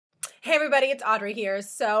Hey everybody, it's Audrey here.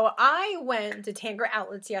 So I went to Tanger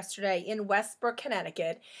Outlets yesterday in Westbrook,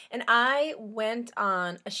 Connecticut, and I went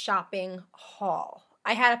on a shopping haul.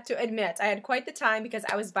 I have to admit, I had quite the time because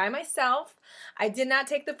I was by myself. I did not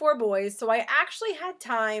take the four boys, so I actually had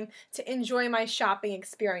time to enjoy my shopping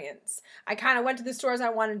experience. I kind of went to the stores I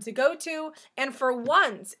wanted to go to, and for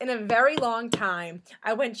once in a very long time,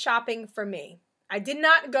 I went shopping for me. I did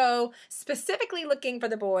not go specifically looking for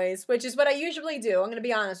the boys, which is what I usually do. I'm going to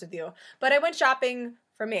be honest with you. But I went shopping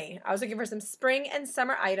for me. I was looking for some spring and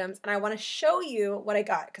summer items, and I want to show you what I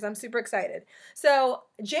got because I'm super excited. So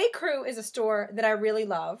J. Crew is a store that I really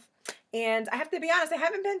love. And I have to be honest, I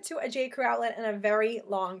haven't been to a J. Crew outlet in a very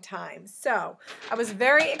long time. So I was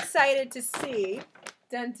very excited to see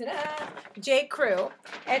J. Crew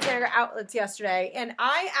at Tanger Outlets yesterday, and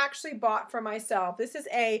I actually bought for myself. This is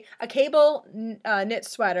a cable knit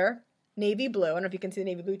sweater, navy blue. I don't know if you can see the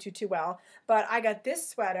navy blue too well, but I got this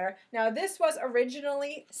sweater. Now this was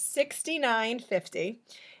originally $69.50. It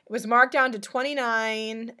was marked down to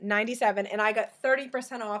 $29.97, and I got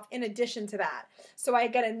 30% off in addition to that. So I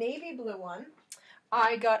got a navy blue one.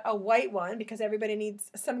 I got a white one because everybody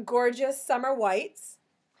needs some gorgeous summer whites.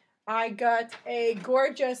 I got a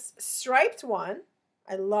gorgeous striped one.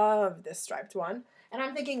 I love this striped one. And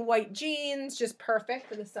I'm thinking white jeans, just perfect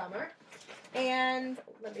for the summer. And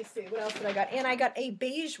let me see, what else did I got? And I got a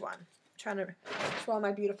beige one. I'm trying to show all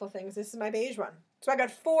my beautiful things. This is my beige one. So I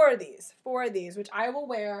got four of these, which I will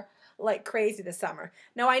wear like crazy this summer.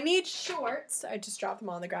 Now I need shorts. I just dropped them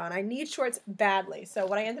on the ground. I need shorts badly. So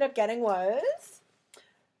what I ended up getting was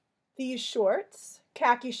these shorts,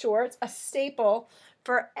 khaki shorts, a staple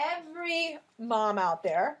for every mom out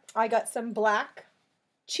there. I got some black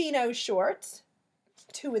chino shorts,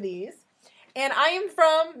 two of these. And I am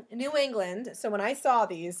from New England, so when I saw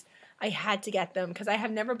these, I had to get them because I have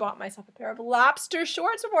never bought myself a pair of lobster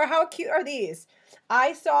shorts before. How cute are these?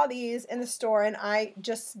 I saw these in the store and I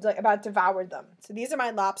just about devoured them. So these are my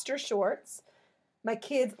lobster shorts. My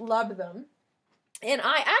kids love them. And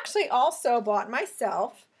I actually also bought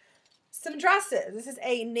myself some dresses. This is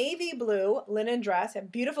a navy blue linen dress, a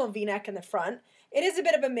beautiful V-neck in the front. It is a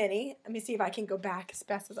bit of a mini. Let me see if I can go back as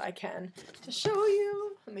best as I can to show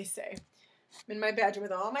you. Let me see. I'm in my bedroom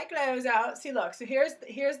with all my clothes out. See, look, so here's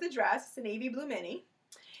the dress. It's a navy blue mini.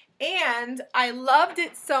 And I loved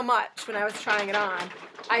it so much when I was trying it on.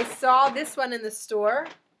 I saw this one in the store,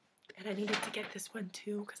 and I needed to get this one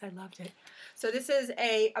too because I loved it. So this is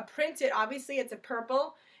a printed, obviously it's a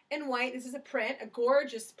purple and white. This is a print, a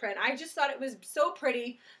gorgeous print. I just thought it was so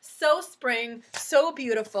pretty, so spring, so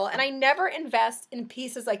beautiful, and I never invest in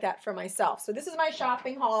pieces like that for myself. So this is my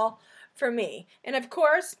shopping haul for me. And of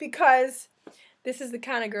course, because this is the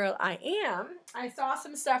kind of girl I am, I saw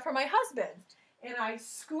some stuff for my husband, and I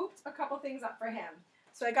scooped a couple things up for him.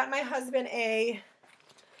 So I got my husband a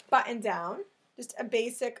button down, just a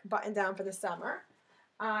basic button down for the summer.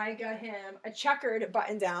 I got him a checkered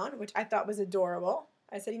button down, which I thought was adorable.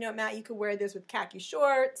 I said, you know what, Matt, you could wear this with khaki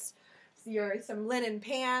shorts, some linen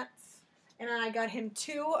pants, and then I got him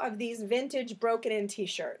two of these vintage broken-in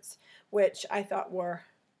t-shirts, which I thought were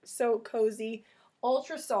so cozy,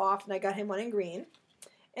 ultra soft, and I got him one in green.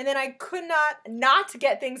 And then I could not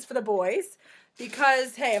get things for the boys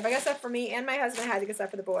because, hey, if I got stuff for me and my husband, I had to get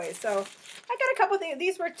stuff for the boys. So I got a couple things.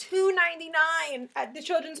 These were $2.99 at the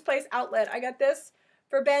Children's Place outlet. I got this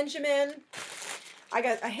for Benjamin. I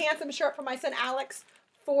got a handsome shirt for my son Alex,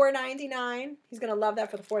 $4.99. He's going to love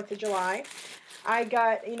that for the 4th of July. I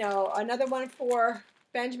got, another one for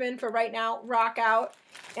Benjamin for right now, Rock Out.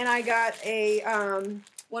 And I got a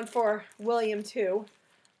one for William, too,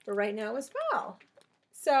 for right now as well.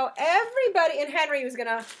 So everybody, and Henry was going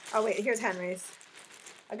to, oh, wait, here's Henry's.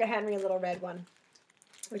 I got Henry a little red one,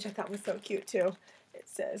 which I thought was so cute, too. It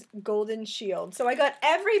says Golden Shield. So I got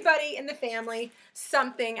everybody in the family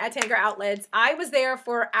something at Tanger Outlets. I was there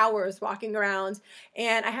for hours walking around,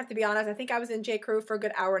 and I have to be honest, I think I was in J. Crew for a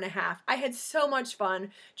good hour and a half. I had so much fun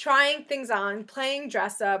trying things on, playing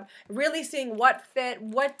dress up, really seeing what fit,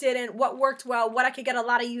 what didn't, what worked well, what I could get a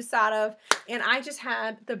lot of use out of, and I just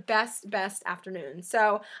had the best afternoon.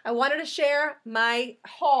 So I wanted to share my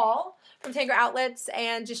haul from Tanger Outlets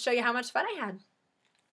and just show you how much fun I had.